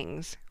Burke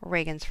Dennings,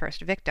 Reagan's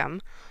first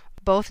victim,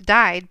 both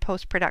died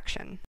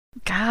post-production.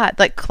 God,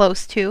 like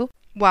close to?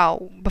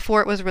 Well,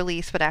 before it was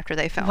released, but after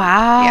they filmed.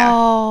 Yeah.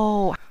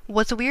 Wow.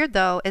 What's weird,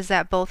 though, is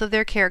that both of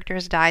their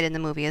characters died in the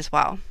movie as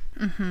well.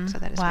 Mm-hmm. So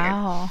that is weird.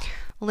 Wow.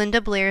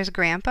 Linda Blair's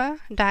grandpa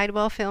died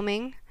while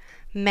filming.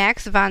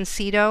 Max von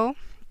Sydow,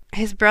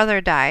 his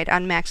brother, died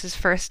on Max's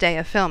first day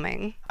of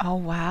filming. Oh,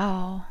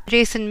 wow.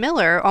 Jason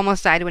Miller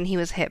almost died when he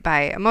was hit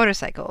by a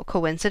motorcycle.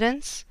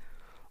 Coincidence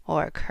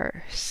or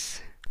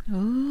curse?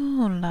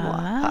 Ooh la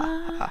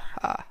la.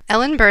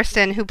 Ellen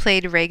Burstyn, who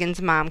played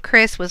Reagan's mom,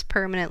 Chris, was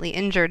permanently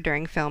injured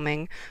during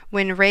filming.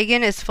 When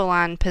Reagan is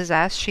full-on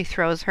possessed, she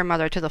throws her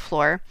mother to the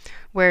floor,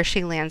 where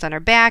she lands on her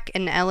back,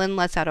 and Ellen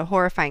lets out a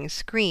horrifying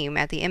scream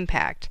at the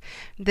impact.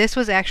 This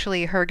was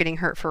actually her getting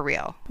hurt for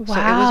real. Wow.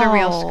 So it was a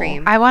real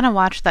scream. I want to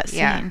watch that scene.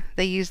 Yeah,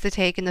 they used the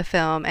take in the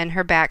film, and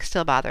her back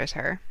still bothers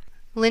her.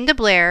 Linda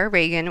Blair,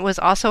 Reagan, was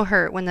also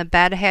hurt when the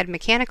bed had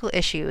mechanical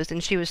issues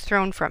and she was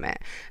thrown from it.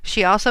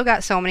 She also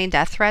got so many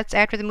death threats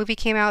after the movie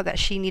came out that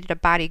she needed a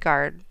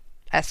bodyguard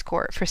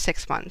escort for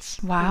 6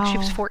 months. Wow. She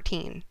was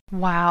 14.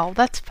 Wow,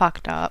 that's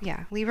fucked up.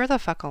 Yeah, leave her the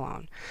fuck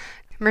alone.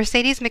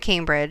 Mercedes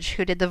McCambridge,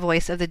 who did the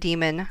voice of the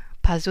demon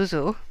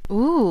Pazuzu,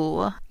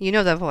 Ooh. you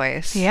know the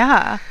voice.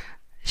 Yeah.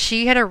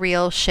 She had a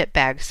real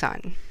shitbag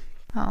son.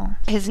 Oh.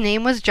 His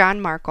name was John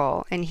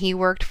Markle, and he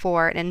worked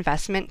for an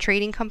investment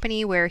trading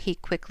company where he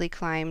quickly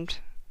climbed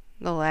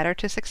the ladder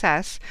to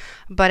success.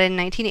 But in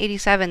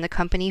 1987, the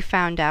company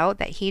found out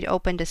that he'd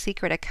opened a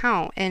secret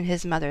account in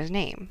his mother's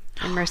name,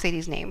 in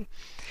Mercedes' name.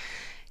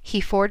 He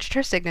forged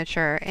her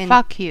signature and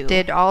Fuck you.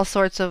 did all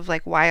sorts of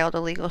like wild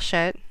illegal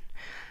shit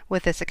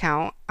with this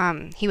account.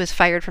 He was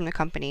fired from the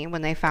company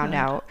when they found Good.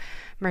 out.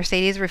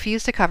 Mercedes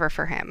refused to cover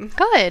for him.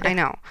 Good. I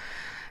know.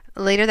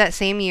 Later that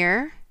same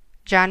year,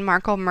 John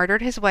Markle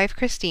murdered his wife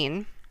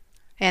Christine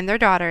and their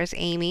daughters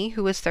Amy,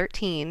 who was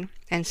 13,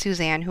 and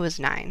Suzanne, who was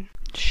 9.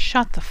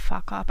 Shut the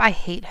fuck up. I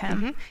hate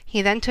him.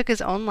 He then took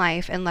his own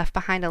life and left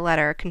behind a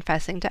letter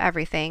confessing to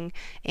everything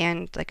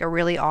and like a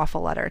really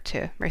awful letter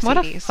to Mercedes.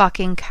 What a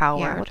fucking coward.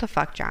 Yeah, what the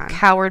fuck, John?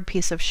 Coward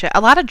piece of shit.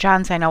 A lot of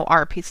Johns I know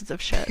are pieces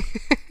of shit.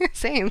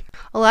 Same.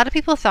 A lot of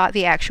people thought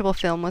the actual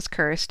film was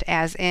cursed,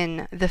 as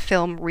in the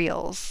film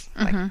reels,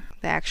 like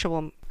the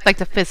actual. Like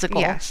the physical.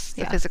 Yes,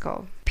 the Yeah.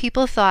 physical.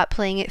 People thought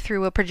playing it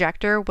through a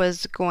projector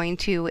was going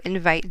to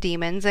invite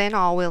demons in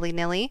all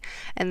willy-nilly,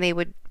 and they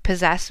would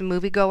possess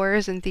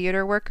moviegoers and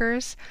theater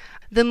workers.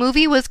 The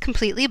movie was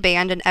completely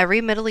banned in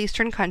every Middle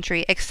Eastern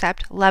country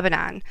except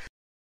Lebanon.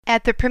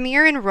 At the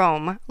premiere in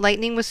Rome,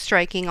 lightning was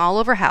striking all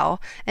over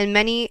hell, and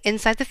many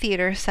inside the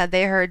theater said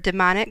they heard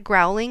demonic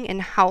growling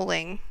and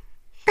howling.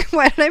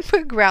 Why did I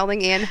put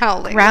growling and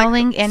howling?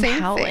 Growling and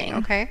same howling. thing,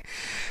 okay?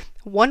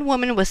 One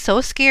woman was so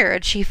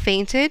scared she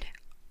fainted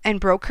and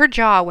broke her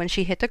jaw when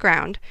she hit the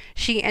ground.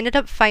 She ended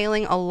up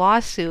filing a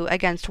lawsuit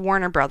against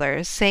Warner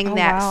Brothers, saying Oh,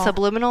 that wow.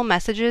 subliminal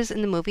messages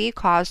in the movie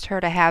caused her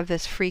to have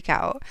this freak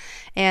out,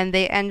 and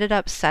they ended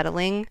up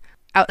settling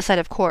outside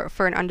of court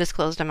for an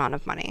undisclosed amount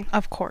of money.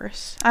 Of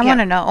course. I Yeah. want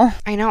to know.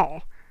 I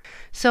know.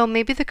 So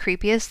maybe the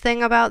creepiest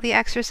thing about the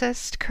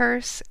Exorcist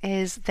curse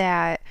is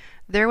that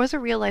there was a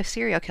real life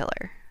serial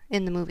killer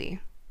in the movie.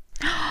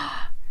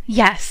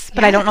 Yes,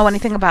 but I don't know Yes.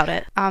 anything about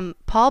it.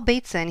 Paul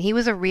Bateson, he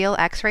was a real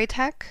X-ray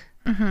tech,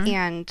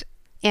 and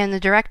the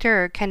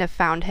director kind of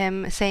found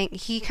him saying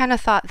he kind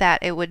of thought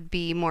that it would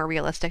be more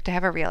realistic to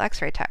have a real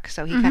X-ray tech,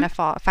 so he kind of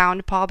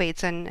found Paul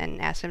Bateson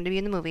and asked him to be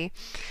in the movie.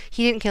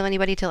 He didn't kill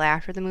anybody till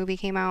after the movie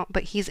came out,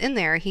 but he's in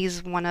there.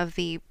 He's one of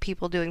the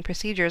people doing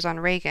procedures on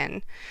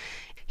Reagan.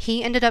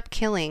 He ended up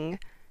killing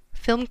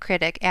film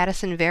critic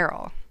Addison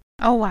Verrill.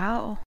 Oh,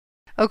 wow.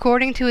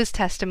 According to his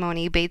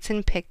testimony,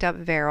 Bateson picked up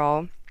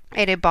Verrill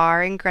at a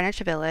bar in Greenwich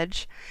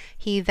Village.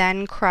 He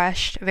then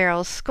crushed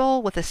Verrill's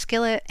skull with a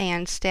skillet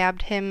and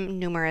stabbed him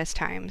numerous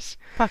times.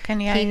 Fucking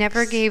yikes. He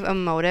never gave a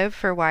motive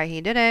for why he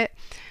did it.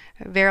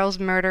 Verrill's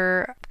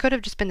murder could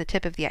have just been the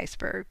tip of the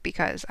iceberg,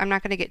 because I'm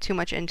not going to get too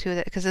much into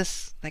it, because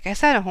this, like I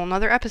said, a whole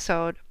nother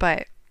episode,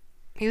 but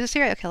he was a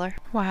serial killer.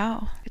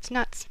 Wow. It's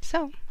nuts.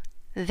 So,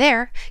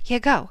 there you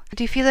go.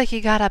 Do you feel like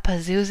you got a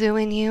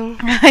Pazuzu in you?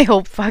 I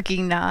hope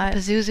fucking not.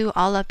 Pazuzu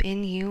all up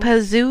in you?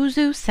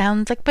 Pazuzu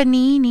sounds like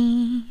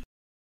panini.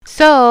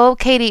 So,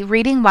 Katie,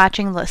 reading,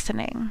 watching,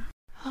 listening.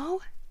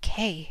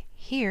 Okay,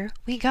 here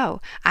we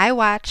go. I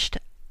watched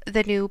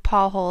the new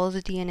Paul Holes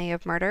DNA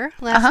of Murder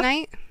last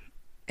night.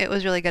 It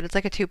was really good. It's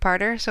like a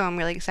two-parter, so I'm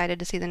really excited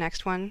to see the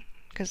next one,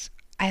 because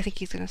I think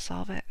he's going to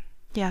solve it.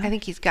 Yeah. I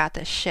think he's got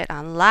this shit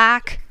on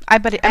lock. I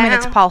mean,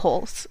 it's Paul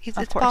Holes. It's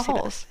Of Paul course he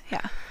Holes. does.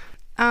 Yeah.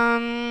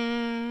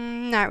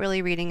 Not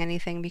really reading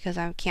anything because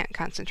I can't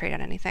concentrate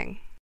on anything.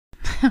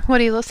 What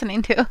are you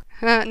listening to?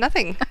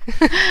 Nothing.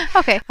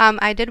 Okay.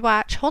 I did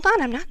watch. Hold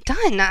on, I'm not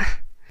done.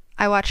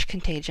 I watched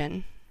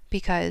Contagion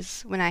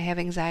because when I have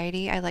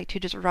anxiety, I like to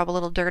just rub a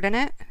little dirt in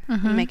it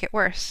and make it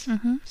worse.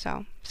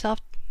 So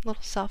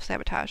little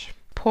self-sabotage.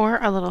 Pour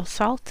a little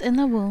salt in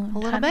the wound. A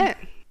little honey. bit.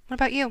 What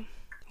about you?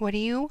 What are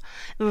you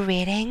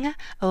reading,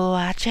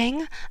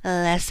 watching,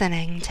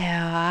 listening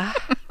to?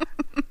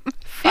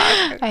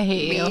 Fuck I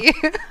hate me.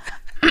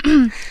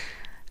 you.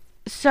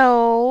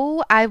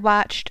 So, I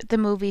watched the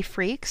movie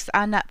Freaks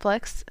on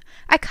Netflix.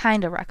 I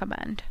kind of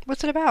recommend.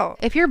 What's it about?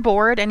 If you're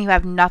bored and you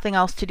have nothing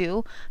else to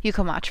do, you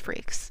can watch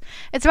Freaks.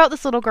 It's about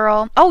this little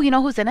girl. Oh, you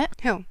know who's in it?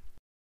 Who?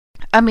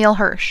 Emil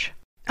Hirsch.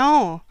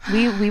 Oh.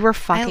 We were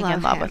fucking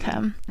in love with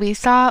him. We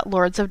saw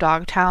Lords of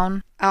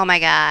Dogtown Oh my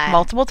god.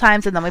 multiple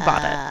times and then we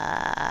bought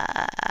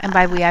it. And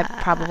by we, I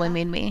probably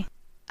mean me.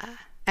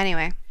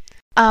 Anyway.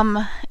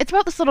 It's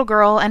about this little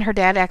girl and her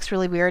dad acts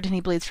really weird and he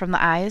bleeds from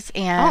the eyes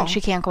and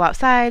she can't go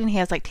outside and he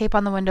has like tape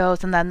on the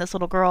windows, and then this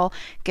little girl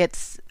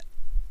gets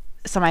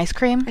some ice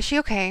cream Is she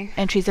okay?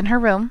 and she's in her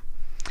room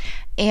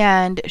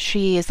and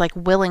she is like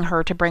willing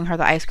her to bring her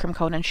the ice cream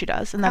cone, and she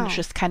does, and then it's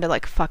just kind of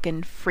like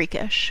fucking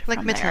freakish. Like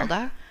from there.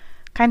 Matilda?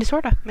 Kind of,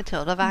 sort of.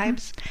 Matilda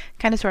vibes?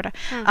 Kind of, sort of.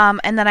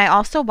 And then I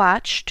also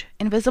watched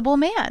Invisible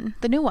Man,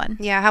 the new one.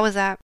 Yeah, how was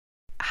that?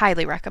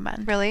 Highly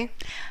recommend. Really?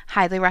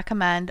 Highly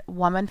recommend.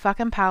 Woman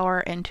fucking power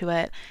into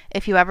it.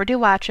 If you ever do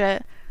watch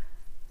it,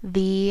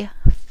 the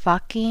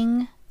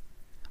fucking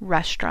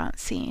restaurant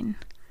scene.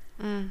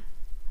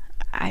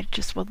 I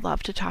just would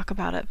love to talk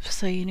about it,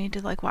 so you need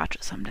to like watch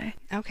it someday.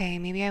 Okay,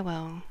 maybe I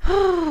will.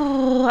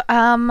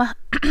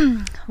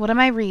 What am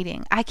I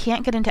reading? I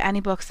can't get into any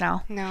books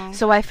now. No.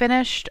 So I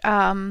finished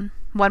one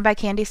by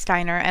Candy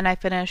Steiner, and I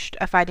finished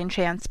A Fighting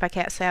Chance by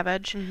Kat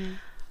Savage.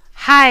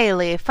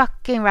 Highly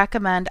fucking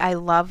recommend. I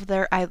love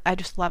I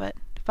just love it.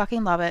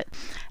 Fucking love it.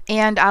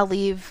 And I'll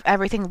leave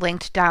everything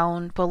linked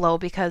down below,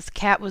 because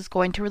Kat was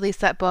going to release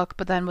that book,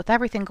 but then with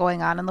everything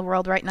going on in the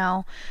world right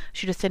now,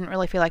 she just didn't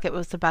really feel like it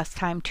was the best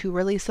time to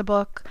release a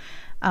book.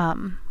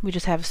 We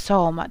just have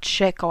so much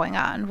shit going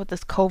on with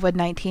this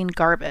COVID-19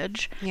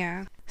 garbage.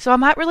 Yeah. So I'm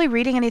not really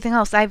reading anything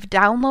else. I've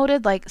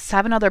downloaded like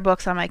 7 other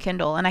books on my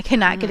Kindle, and I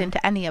cannot get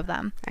into any of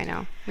them. I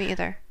know. Me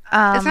either.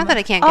 It's not that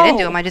I can't get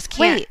into them. I just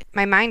can't. Wait.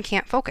 My mind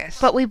can't focus.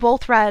 But we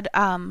both read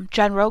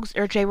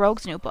Jay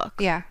Rogue's new book.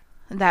 yeah.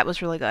 That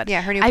was really good.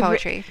 Yeah, her new I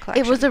poetry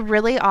collection. It was a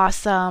really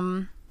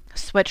awesome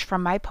switch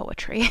from my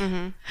poetry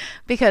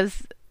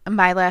because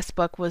my last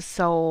book was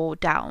so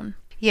down.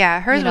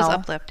 Yeah, hers you was know.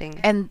 uplifting.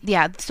 And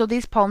yeah, so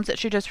these poems that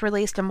she just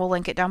released, and we'll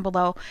link it down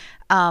below,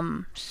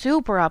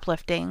 super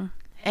uplifting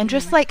and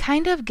just like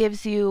kind of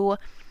gives you,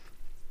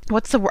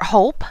 what's the word,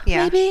 hope,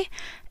 maybe?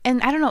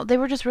 And I don't know, they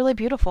were just really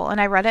beautiful.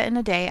 And I read it in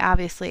a day,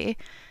 obviously.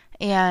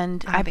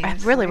 And I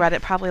really read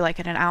it probably like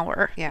in an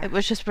hour. Yeah. It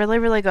was just really,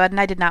 really good, and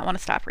I did not want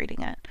to stop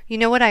reading it. You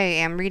know what I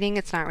am reading?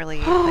 It's not really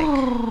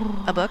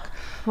like a book.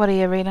 What are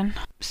you reading?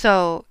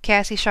 So,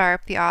 Cassie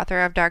Sharp, the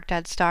author of Dark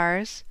Dead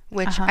Stars,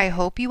 which I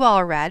hope you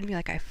all read.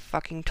 Like I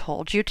fucking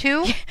told you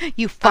to.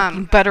 You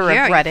fucking better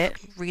have read it.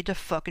 Read the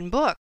fucking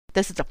book.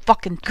 This is a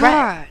fucking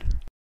threat.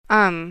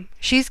 God.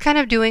 She's kind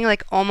of doing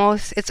like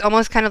it's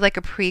almost kind of like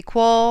a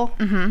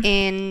prequel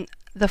in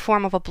the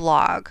form of a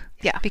blog.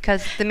 Yeah.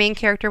 Because the main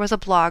character was a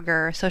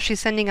blogger, so she's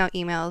sending out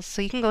emails.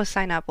 So you can go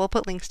sign up. We'll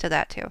put links to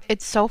that too.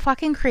 It's so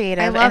fucking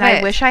creative, I love and I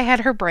it. wish I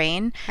had her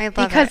brain. I love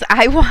because it.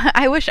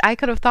 I wish I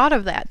could have thought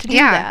of that to do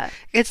that.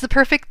 It's the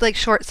perfect like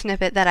short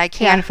snippet that I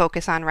can Yeah.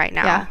 focus on right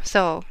now. Yeah.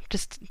 So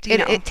just you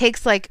know. It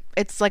takes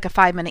it's like a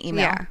 5-minute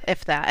email, Yeah.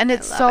 if that, and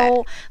it's love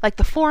so like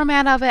the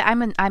format of it.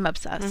 I'm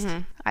obsessed. Mm-hmm.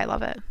 I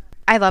love it.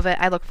 I love it.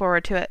 I look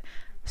forward to it.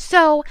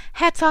 So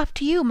hats off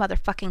to you,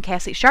 motherfucking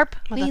Cassie Sharp.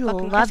 We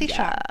Motherfucking love Cassie ya.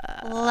 Sharp.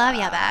 Love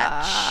ya,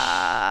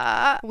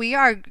 bitch. We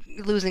are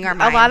losing our A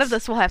minds. lot of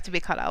this will have to be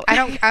cut out.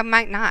 I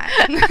might not.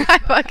 I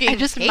fucking I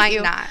just hate might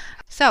you. not.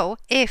 So,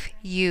 if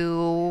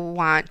you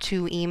want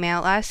to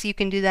email us, you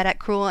can do that at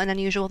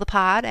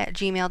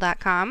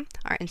cruelandunusualthepod@gmail.com.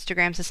 Our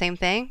Instagram's the same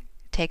thing.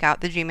 Take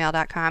out the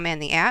gmail.com and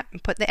the @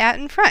 and put the @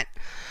 in front.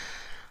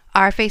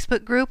 Our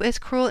Facebook group is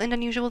Cruel and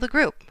Unusual the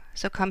Group.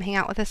 So come hang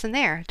out with us in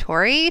there.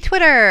 Tori,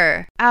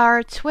 Twitter.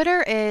 Our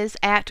Twitter is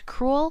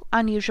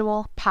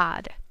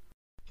 @cruelunusualpod.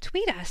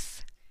 Tweet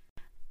us.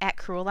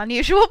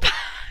 @cruelunusualpod.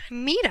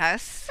 Meet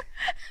us.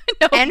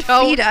 No, And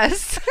don't. feed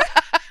us.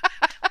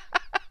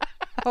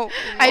 Oh,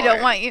 I don't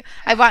Lord. want you.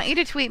 I want you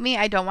to tweet me.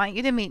 I don't want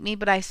you to meet me,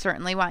 but I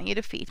certainly want you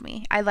to feed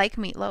me. I like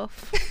meatloaf.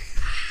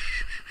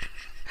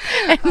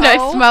 And I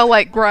Oh, smell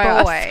like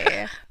grass.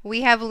 Boy.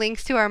 We have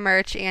links to our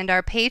merch and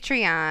our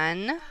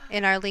Patreon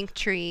in our link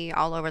tree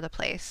all over the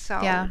place. So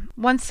Yeah.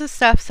 Once the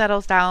stuff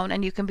settles down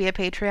and you can be a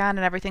Patreon and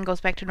everything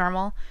goes back to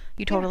normal,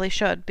 you totally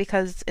should,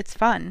 because it's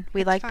fun.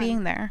 We like fun.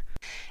 being there.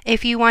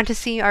 if you want to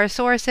see our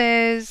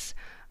sources,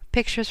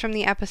 pictures from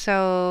the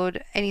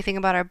episode, anything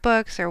about our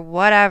books or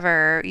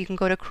whatever, you can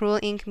go to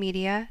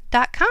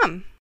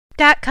cruelinkmedia.com.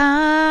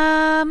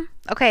 .com.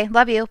 Okay.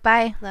 Love you.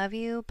 Bye. Love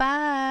you.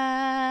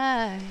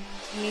 Bye.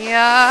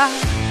 Yeah.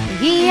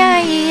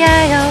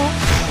 E-I-E-I-O.